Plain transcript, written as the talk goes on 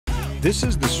This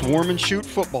is the Swarm and Shoot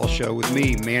Football Show with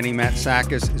me, Manny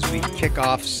Matsakis, as we kick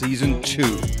off Season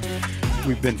 2.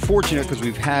 We've been fortunate because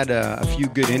we've had a few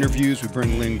good interviews. We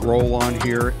bring Lynn Groll on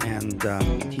here, and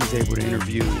he's able to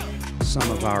interview some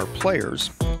of our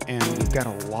players. And we've got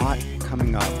a lot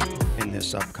coming up in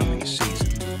this upcoming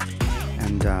season.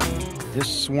 And this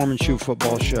Swarm and Shoot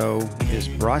Football Show is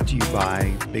brought to you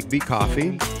by Big B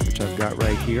Coffee, which I've got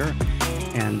right here.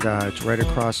 And it's right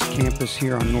across campus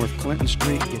here on North Clinton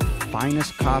Street. Get the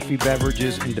finest coffee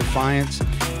beverages in Defiance,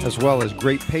 as well as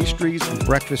great pastries and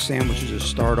breakfast sandwiches to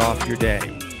start off your day.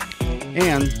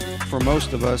 And for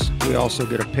most of us, we also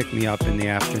get a pick-me-up in the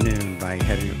afternoon by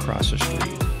heading across the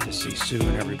street to see Sue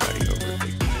and everybody over at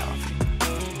Big B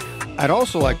Coffee. I'd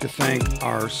also like to thank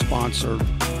our sponsor,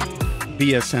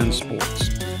 BSN Sports.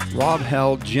 Rob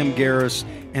Held, Jim Garris,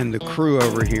 and the crew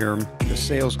over here, the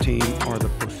sales team, are the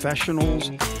professionals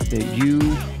that you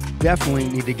definitely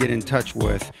need to get in touch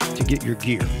with to get your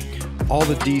gear. All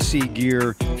the DC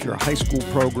gear. If you're a high school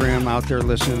program out there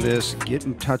listening to this, get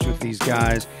in touch with these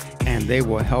guys and they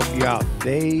will help you out.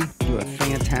 They do a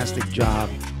fantastic job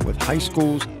with high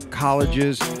schools,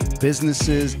 colleges,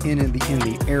 businesses in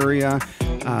the area.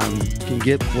 Can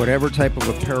get whatever type of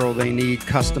apparel they need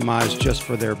customized just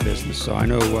for their business. So I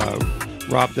know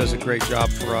Rob does a great job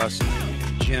for us.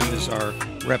 Jim is our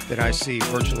rep that I see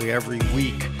virtually every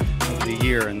week of the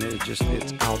year, and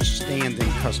it's outstanding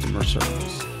customer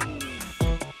service.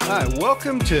 Hi,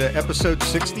 welcome to episode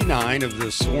 69 of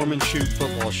the Swarm and Shoot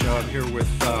Football Show. I'm here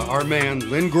with our man,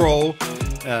 Lynn Groll,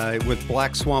 with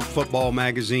Black Swamp Football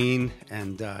Magazine,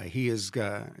 and he is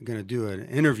going to do an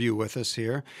interview with us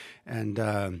here.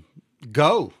 And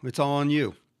go. It's all on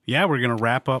you. Yeah, we're going to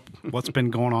wrap up what's been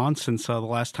going on since the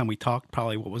last time we talked,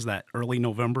 probably, what was that, early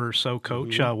November or so,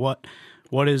 Coach? Mm-hmm.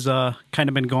 What has kind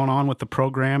of been going on with the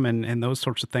program and those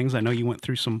sorts of things? I know you went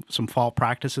through some fall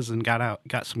practices and got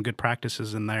some good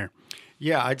practices in there.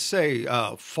 Yeah, I'd say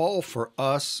fall for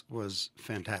us was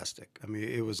fantastic. I mean,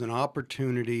 it was an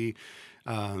opportunity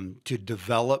to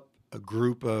develop a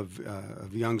group of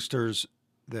youngsters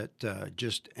that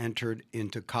just entered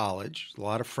into college, a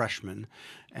lot of freshmen,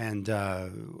 and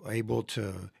able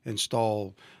to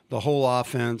install the whole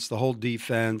offense, the whole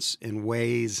defense in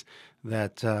ways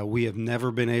that we have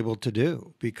never been able to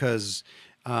do because,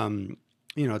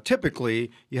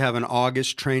 typically you have an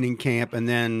August training camp and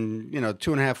then,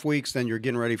 2.5 weeks, then you're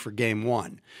getting ready for game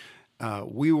one.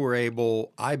 We were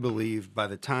able, I believe, by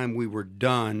the time we were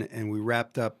done and we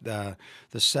wrapped up the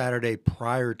Saturday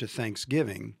prior to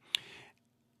Thanksgiving,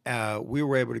 we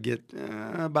were able to get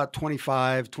about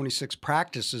 25, 26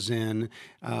 practices in,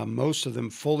 most of them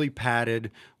fully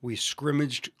padded. We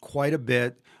scrimmaged quite a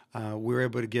bit. We were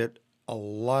able to get a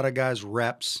lot of guys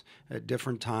reps at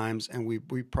different times, and we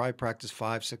probably practiced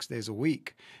 5-6 days a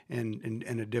week in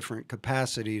a different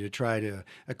capacity to try to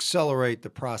accelerate the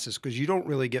process because you don't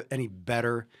really get any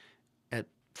better at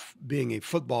being a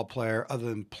football player other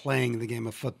than playing the game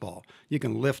of football. You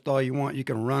can lift all you want, you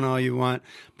can run all you want,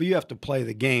 but you have to play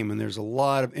the game, and there's a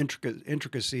lot of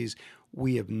intricacies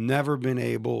we have never been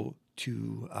able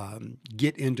to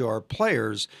get into our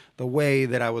players the way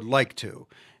that I would like to.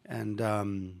 And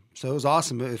so it was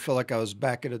awesome. It felt like I was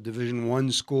back at a Division I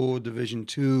school, Division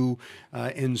II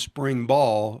in spring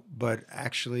ball, but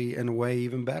actually in a way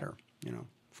even better,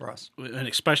 for us. And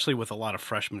especially with a lot of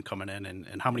freshmen coming in.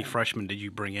 And how many freshmen did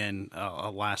you bring in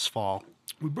last fall?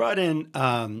 We brought in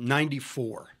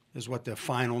 94 is what the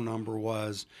final number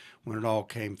was when it all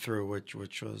came through, which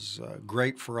was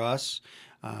great for us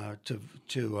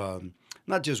to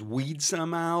not just weed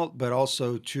some out, but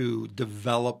also to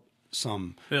develop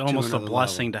some. It's almost a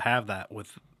blessing level to have that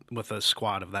with a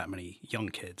squad of that many young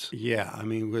kids. Yeah, I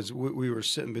mean, we were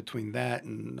sitting between that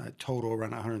and a total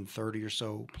around 130 or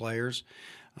so players.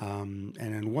 And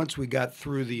then once we got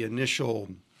through the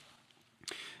initial,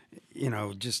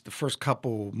 just the first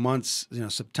couple months,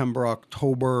 September,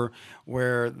 October,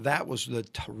 where that was the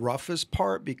roughest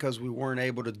part because we weren't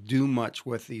able to do much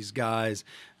with these guys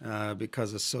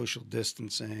because of social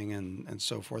distancing and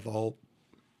so forth. All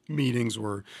meetings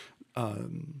were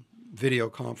video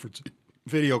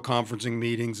conferencing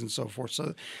meetings and so forth.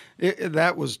 So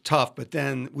that was tough, but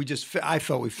then I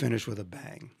felt we finished with a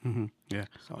bang. Mm-hmm. Yeah.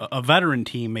 So. A veteran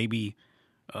team, maybe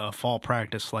fall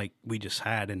practice like we just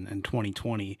had in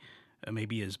 2020,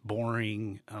 maybe is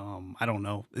boring. I don't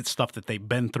know. It's stuff that they've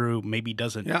been through, maybe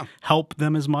doesn't help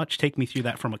them as much. Take me through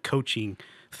that from a coaching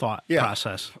thought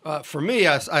process. For me,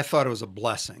 I thought it was a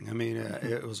blessing. I mean,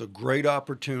 it was a great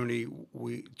opportunity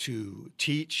to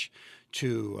teach,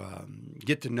 to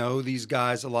get to know these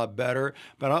guys a lot better.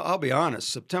 But I'll be honest,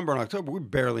 September and October, we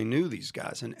barely knew these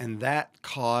guys. And that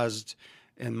caused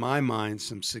in my mind,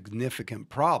 some significant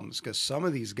problems because some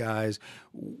of these guys,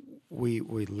 we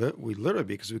literally,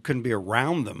 because we couldn't be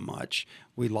around them much,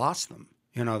 we lost them.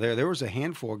 You know, there was a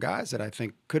handful of guys that I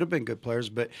think could have been good players,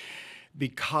 but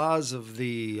because of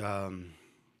the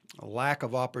lack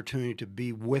of opportunity to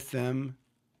be with them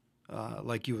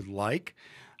like you would like,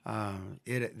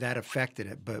 that affected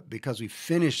it. But because we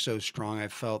finished so strong, I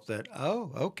felt that,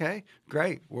 oh, okay,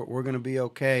 great. We're going to be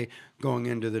okay going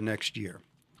into the next year.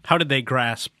 How did they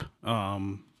grasp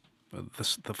the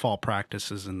fall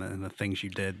practices and the things you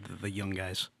did, the young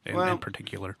guys in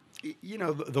particular? You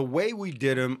know, the way we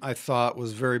did them, I thought,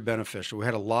 was very beneficial. We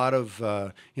had a lot of,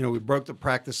 we broke the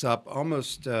practice up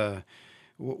almost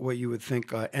what you would think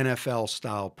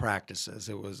NFL-style practices.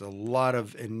 It was a lot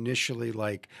of initially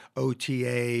like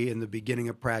OTA in the beginning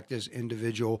of practice,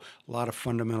 individual, a lot of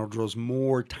fundamental drills,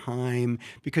 more time,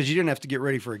 because you didn't have to get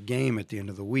ready for a game at the end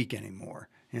of the week anymore.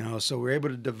 You know, so we were able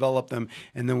to develop them,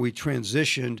 and then we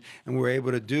transitioned, and we were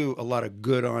able to do a lot of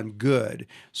good on good.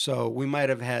 So we might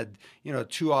have had,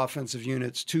 2 offensive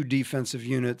units, 2 defensive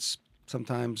units,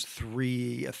 sometimes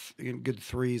 3 good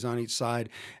threes on each side,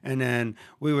 and then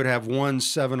we would have 1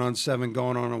 7-on-7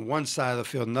 going on one side of the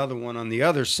field, another one on the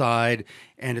other side,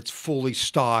 and it's fully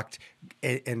stocked.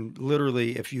 And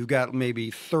literally, if you got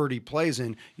maybe 30 plays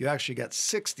in, you actually got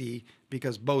 60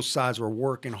 because both sides were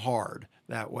working hard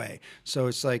that way. So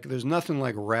it's like there's nothing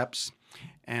like reps,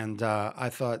 and I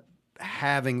thought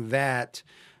having that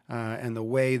and the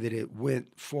way that it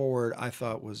went forward, I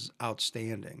thought was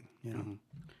outstanding. Mm-hmm.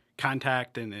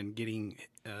 Contact and getting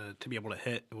to be able to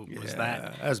hit, was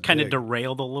that kind of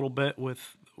derailed a little bit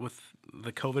with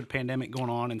the COVID pandemic going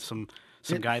on and some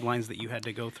guidelines that you had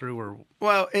to go through? Or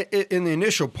well, in the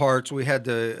initial parts, we had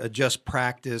to adjust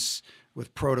practice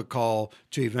with protocol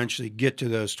to eventually get to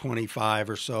those 25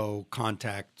 or so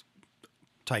contact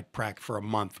type practice for a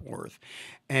month worth.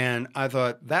 And I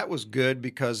thought that was good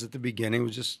because at the beginning,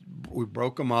 we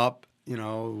broke them up.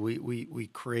 We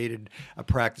created a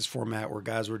practice format where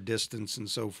guys were distanced and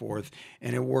so forth,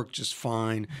 and it worked just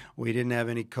fine. We didn't have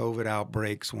any COVID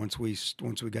outbreaks once we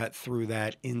got through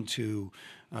that into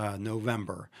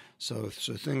November. So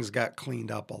things got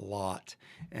cleaned up a lot,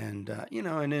 and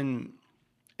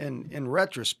and in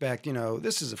retrospect,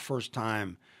 this is the first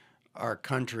time our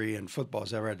country and football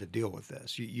has ever had to deal with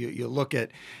this. You look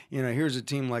at, here's a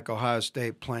team like Ohio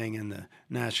State playing in the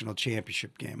national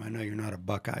championship game. I know you're not a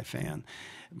Buckeye fan,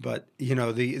 but,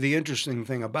 the interesting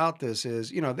thing about this is,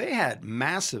 they had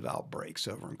massive outbreaks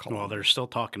over in Columbus. Well, they're still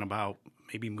talking about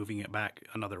maybe moving it back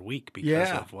another week because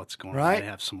of what's going on. They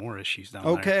have some more issues down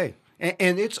there. Okay.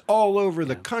 And it's all over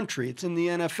the country. It's in the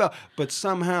NFL. But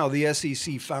somehow the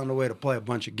SEC found a way to play a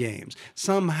bunch of games.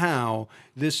 Somehow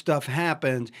this stuff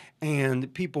happened,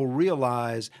 and people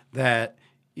realize that,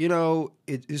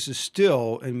 this is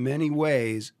still, in many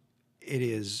ways,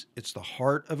 it's the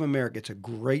heart of America. It's a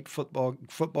great football.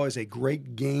 Football is a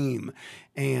great game.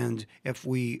 And if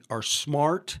we are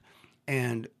smart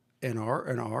and in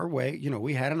our way,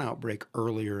 we had an outbreak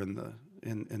earlier in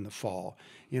the fall,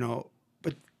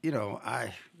 but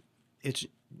it's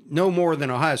no more than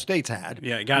Ohio State's had.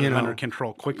 Yeah, it got it under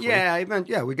control quickly. Yeah,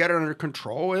 we got it under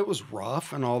control. It was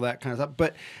rough and all that kind of stuff,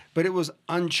 but it was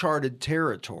uncharted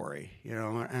territory,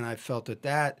 and I felt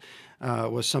that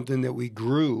was something that we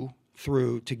grew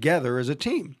through together as a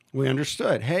team. We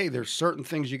understood, hey, there's certain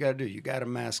things you got to do. You got to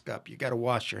mask up. You got to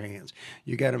wash your hands.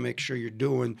 You got to make sure you're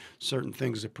doing certain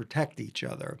things to protect each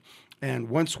other. And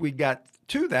once we got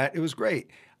to that, it was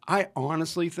great. I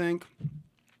honestly think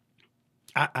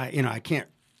I can't,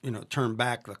 turn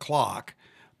back the clock,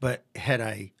 but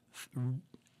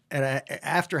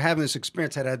after having this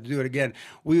experience, had I had to do it again,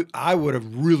 I would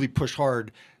have really pushed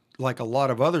hard, like a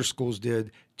lot of other schools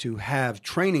did, to have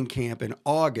training camp in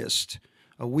August,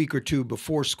 a week or 2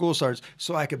 before school starts,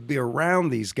 so I could be around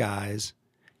these guys,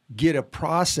 get a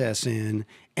process in,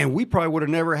 and we probably would have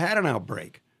never had an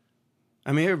outbreak.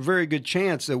 I mean, there's a very good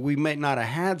chance that we may not have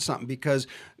had something because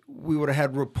we would have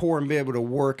had rapport and be able to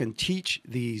work and teach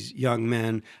these young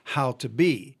men how to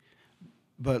be.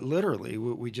 But literally,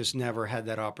 we just never had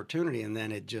that opportunity, and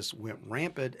then it just went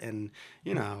rampant, and,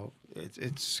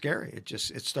 it's scary. It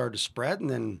started to spread, and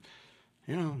then,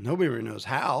 nobody really knows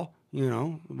how,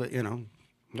 but,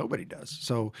 nobody does.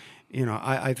 So,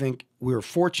 I think we were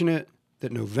fortunate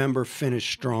that November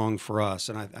finished strong for us,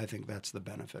 and I think that's the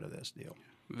benefit of this deal.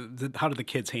 How did the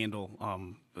kids handle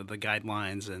the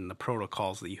guidelines and the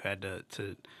protocols that you had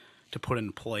to put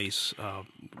in place?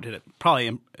 Did it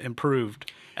probably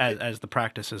improved as the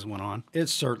practices went on? It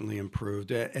certainly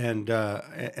improved, and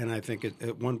I think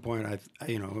at one point,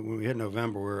 when we hit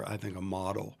November, we were, I think, a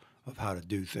model of how to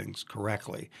do things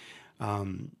correctly.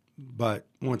 But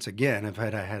once again, if I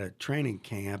had a training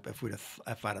camp, if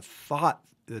I'd have thought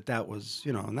that was,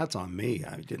 and that's on me.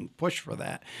 I didn't push for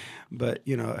that, but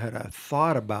had I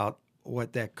thought about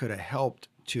what that could have helped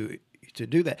to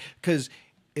do that, because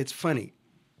it's funny.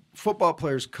 Football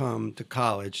players come to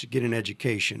college to get an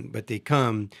education, but they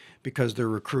come because they're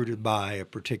recruited by a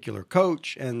particular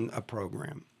coach and a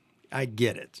program. I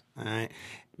get it, all right?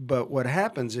 But what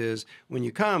happens is when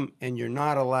you come and you're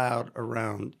not allowed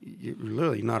around, you're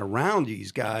literally not around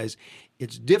these guys,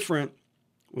 it's different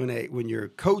when your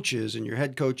coaches and your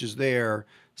head coach is there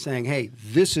saying, hey,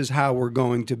 this is how we're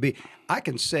going to be. I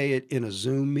can say it in a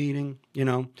Zoom meeting,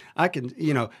 I can,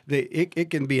 it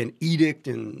can be an edict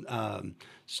in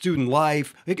student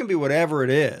life. It can be whatever it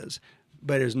is,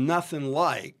 but there's nothing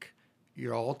like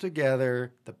you're all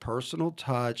together, the personal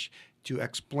touch to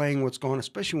explain what's going on,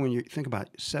 especially when you think about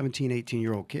 17,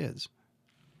 18-year-old kids.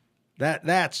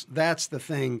 That's the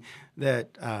thing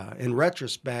that, in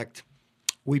retrospect,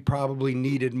 we probably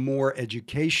needed more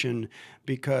education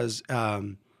because, a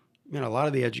lot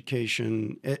of the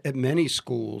education at many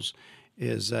schools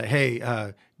is,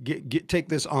 hey, take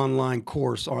this online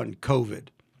course on COVID.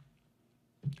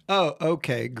 Oh,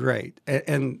 okay, great.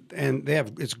 And they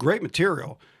have, it's great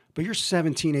material, but you're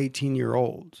 17,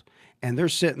 18-year-olds, and they're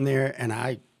sitting there, and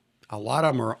a lot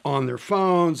of them are on their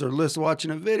phones or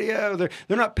watching a video. They're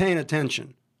not paying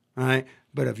attention, all right?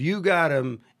 But if you got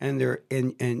them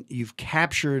and you've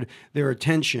captured their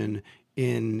attention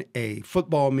in a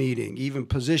football meeting, even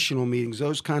positional meetings,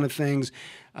 those kind of things,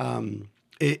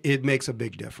 it makes a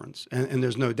big difference. And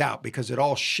there's no doubt, because it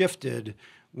all shifted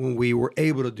when we were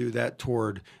able to do that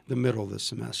toward the middle of the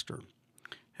semester.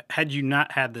 Had you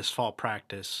not had this fall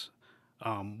practice,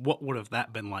 what would have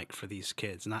that been like for these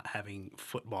kids, not having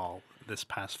football this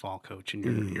past fall, Coach,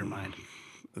 in your mind?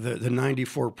 The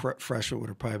 94 freshmen would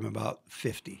have probably been about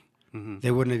 50. Mm-hmm.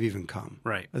 They wouldn't have even come.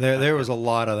 Right. There was a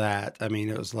lot of that. I mean,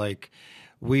 it was like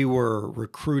we were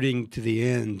recruiting to the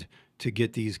end to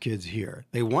get these kids here.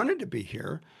 They wanted to be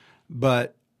here,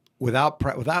 but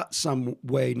without some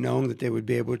way knowing that they would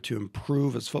be able to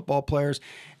improve as football players.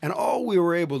 And all we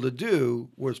were able to do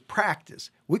was practice.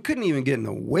 We couldn't even get in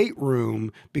the weight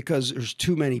room because there's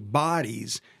too many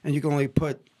bodies, and you can only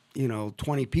put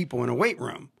 20 people in a weight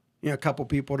room. A couple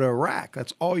people to a rack.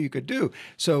 That's all you could do.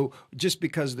 So just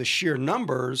because the sheer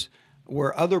numbers,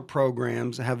 where other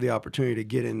programs have the opportunity to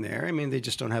get in there, I mean, they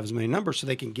just don't have as many numbers, so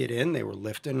they can get in. They were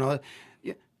lifting and all that.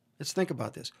 Yeah, let's think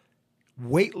about this.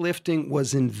 Weightlifting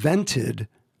was invented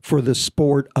for the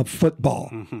sport of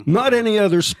football, not any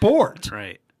other sport.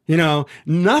 Right.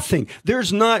 Nothing.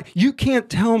 You can't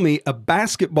tell me a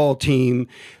basketball team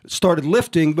started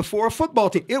lifting before a football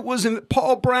team. It was in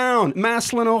Paul Brown,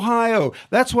 Massillon, Ohio.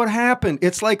 That's what happened.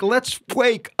 It's like, let's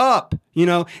wake up.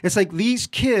 It's like these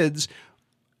kids,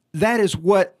 that is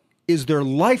what is their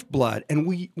lifeblood. And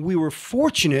we were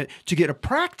fortunate to get a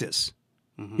practice,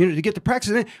 to get the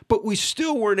practice in, but we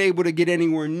still weren't able to get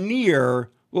anywhere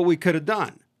near what we could have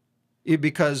done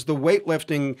because the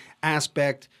weightlifting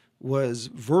aspect was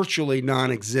virtually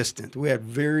non-existent. We had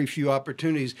very few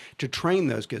opportunities to train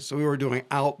those kids. So we were doing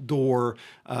outdoor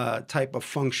type of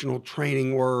functional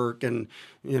training work and,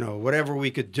 whatever we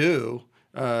could do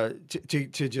to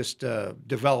just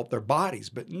develop their bodies,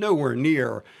 but nowhere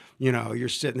near, you're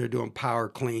sitting there doing power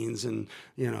cleans and,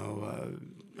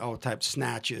 all types of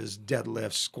snatches,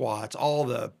 deadlifts, squats, all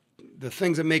the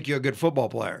things that make you a good football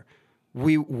player.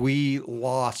 We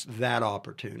lost that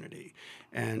opportunity.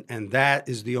 And that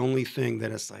is the only thing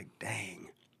that it's like, dang,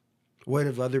 what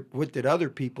did other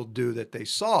people do that they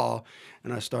saw?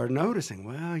 And I started noticing,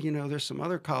 well, there's some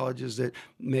other colleges that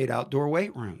made outdoor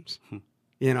weight rooms,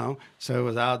 so it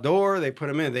was outdoor. They put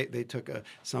them in. They took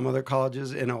some other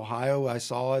colleges in Ohio. I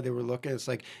saw they were looking. It's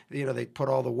like, they put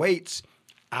all the weights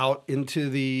out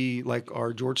into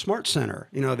our George Smart Center.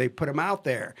 They put them out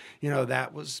there.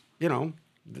 That was,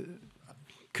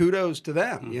 kudos to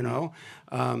them,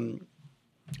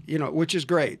 which is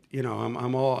great.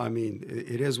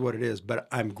 It is what it is, but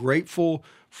I'm grateful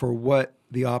for what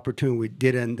the opportunity we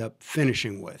did end up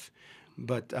finishing with.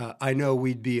 But I know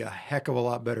we'd be a heck of a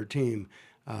lot better team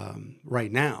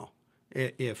right now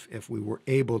if we were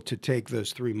able to take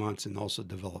those 3 months and also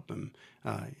develop them,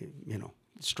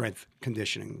 strength,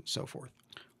 conditioning, and so forth.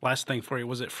 Last thing for you,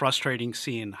 was it frustrating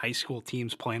seeing high school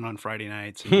teams playing on Friday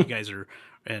nights and you guys are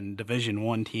and Division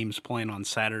I teams playing on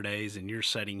Saturdays and you're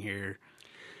sitting here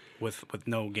with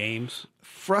no games?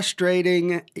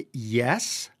 Frustrating,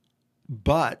 yes,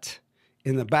 but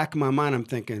in the back of my mind, I'm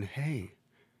thinking, hey,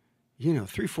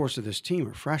 3/4 of this team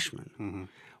are freshmen. Mm-hmm.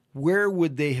 Where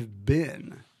would they have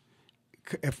been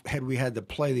had we had to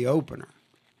play the opener?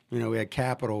 You know, we had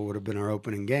Capital would have been our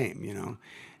opening game, you know.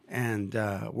 And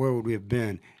where would we have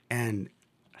been? And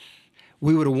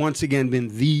we would have once again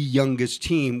been the youngest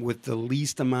team with the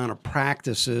least amount of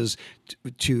practices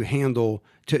to handle,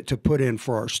 to put in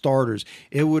for our starters.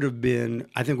 It would have been,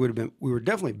 I think we would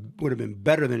have been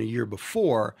better than a year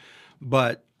before,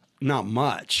 but not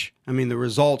much. I mean, the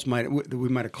results we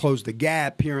might have closed the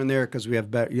gap here and there because we have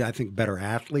better, I think, better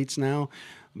athletes now.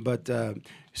 But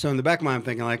so in the back of my mind, I'm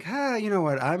thinking like, you know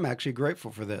what? I'm actually grateful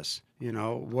for this. You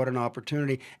know, what an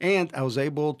opportunity. And I was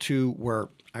able to, where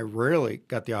I rarely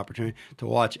got the opportunity, to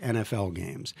watch NFL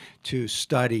games, to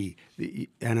study the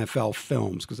NFL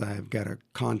films, because I've got a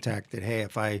contact that, hey,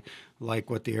 if I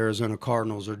like what the Arizona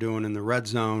Cardinals are doing in the red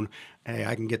zone, hey,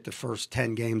 I can get the first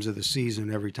 10 games of the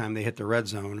season every time they hit the red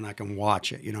zone, and I can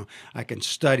watch it. You know, I can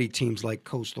study teams like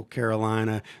Coastal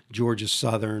Carolina, Georgia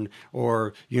Southern,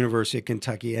 or University of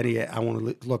Kentucky. I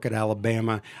want to look at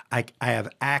Alabama. I have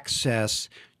access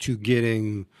to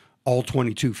getting all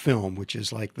 22 film, which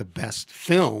is like the best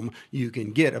film you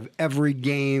can get of every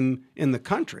game in the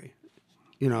country.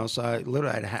 You know, so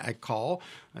I call,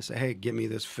 I say, hey, give me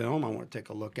this film. I want to take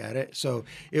a look at it. So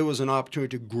it was an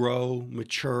opportunity to grow,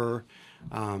 mature,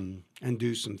 and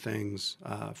do some things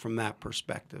from that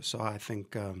perspective. So I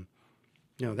think,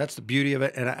 you know, that's the beauty of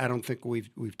it. And I don't think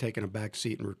we've taken a back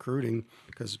seat in recruiting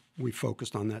because we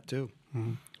focused on that too.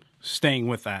 Mm-hmm. Staying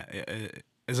with that,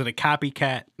 is it a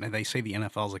copycat? They say the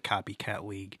NFL is a copycat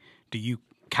league. Do you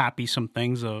copy some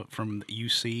things from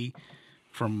UC,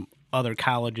 from other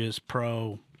colleges,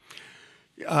 pro?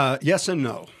 Yes and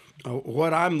no.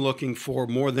 What I'm looking for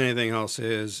more than anything else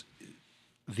is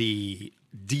the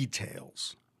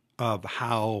details of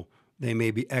how they may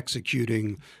be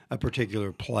executing a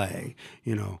particular play.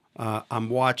 You know, I'm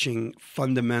watching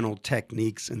fundamental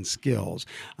techniques and skills.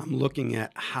 I'm looking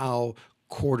at how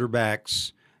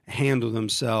quarterbacks handle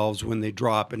themselves when they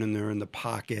drop it and they're in the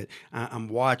pocket. I'm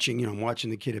watching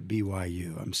the kid at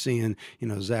BYU. I'm seeing, you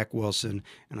know, Zach Wilson,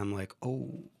 and I'm like,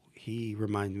 oh, he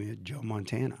reminds me of Joe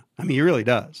Montana. I mean, he really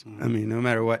does. Mm-hmm. I mean, no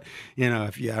matter what, you know, I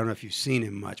don't know if you've seen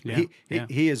him much, but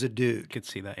he is a dude. Could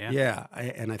see that, yeah. Yeah,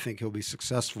 and I think he'll be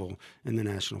successful in the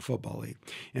National Football League.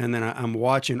 And then I'm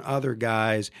watching other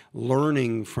guys,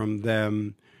 learning from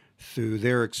them through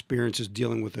their experiences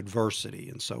dealing with adversity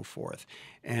and so forth.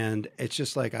 And it's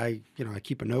just like I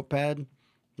keep a notepad.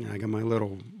 You know, I got my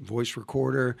little voice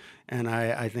recorder, and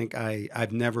I think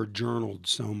I've never journaled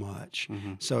so much.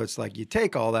 Mm-hmm. So it's like you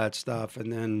take all that stuff,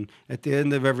 and then at the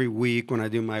end of every week, when I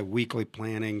do my weekly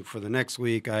planning for the next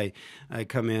week, I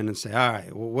come in and say, all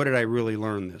right, well, what did I really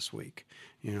learn this week?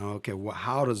 You know, okay, well,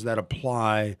 how does that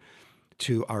apply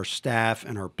to our staff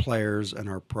and our players and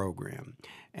our program?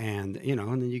 And, you know,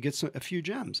 and then you get a few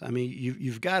gems. I mean,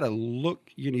 you've got to look,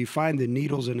 you know, you find the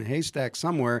needles in a haystack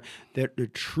somewhere that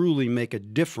truly make a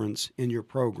difference in your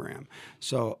program.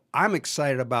 So I'm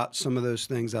excited about some of those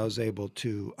things I was able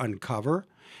to uncover.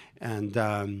 And,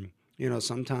 you know,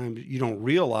 sometimes you don't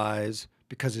realize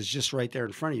because it's just right there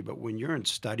in front of you. But when you're in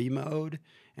study mode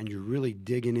and you're really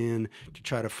digging in to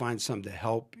try to find something to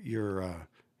help your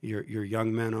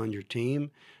young men on your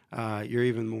team, you're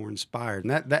even more inspired.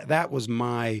 And that was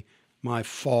my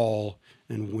fall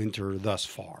and winter thus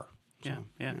far. So,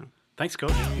 yeah. Thanks,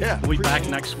 Coach. Yeah. We'll be back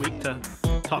next week to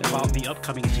talk about the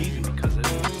upcoming season because it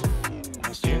is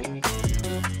almost here.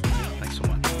 Thanks so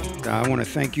much. I want to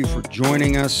thank you for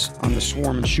joining us on the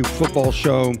Swarm and Shoot Football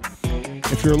Show.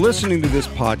 If you're listening to this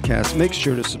podcast, make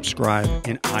sure to subscribe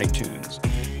in iTunes.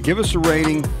 Give us a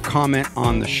rating, comment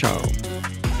on the show.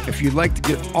 If you'd like to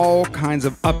get all kinds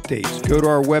of updates, go to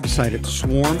our website at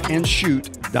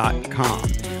swarmandshoot.com,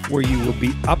 where you will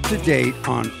be up to date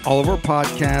on all of our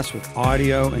podcasts with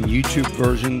audio and YouTube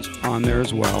versions on there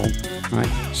as well. Right.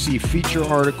 See feature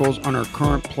articles on our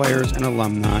current players and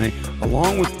alumni,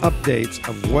 along with updates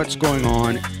of what's going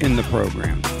on in the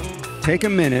program. Take a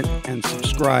minute and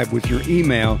subscribe with your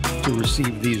email to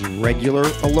receive these regular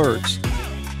alerts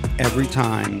every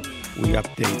time we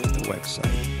update the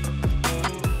website.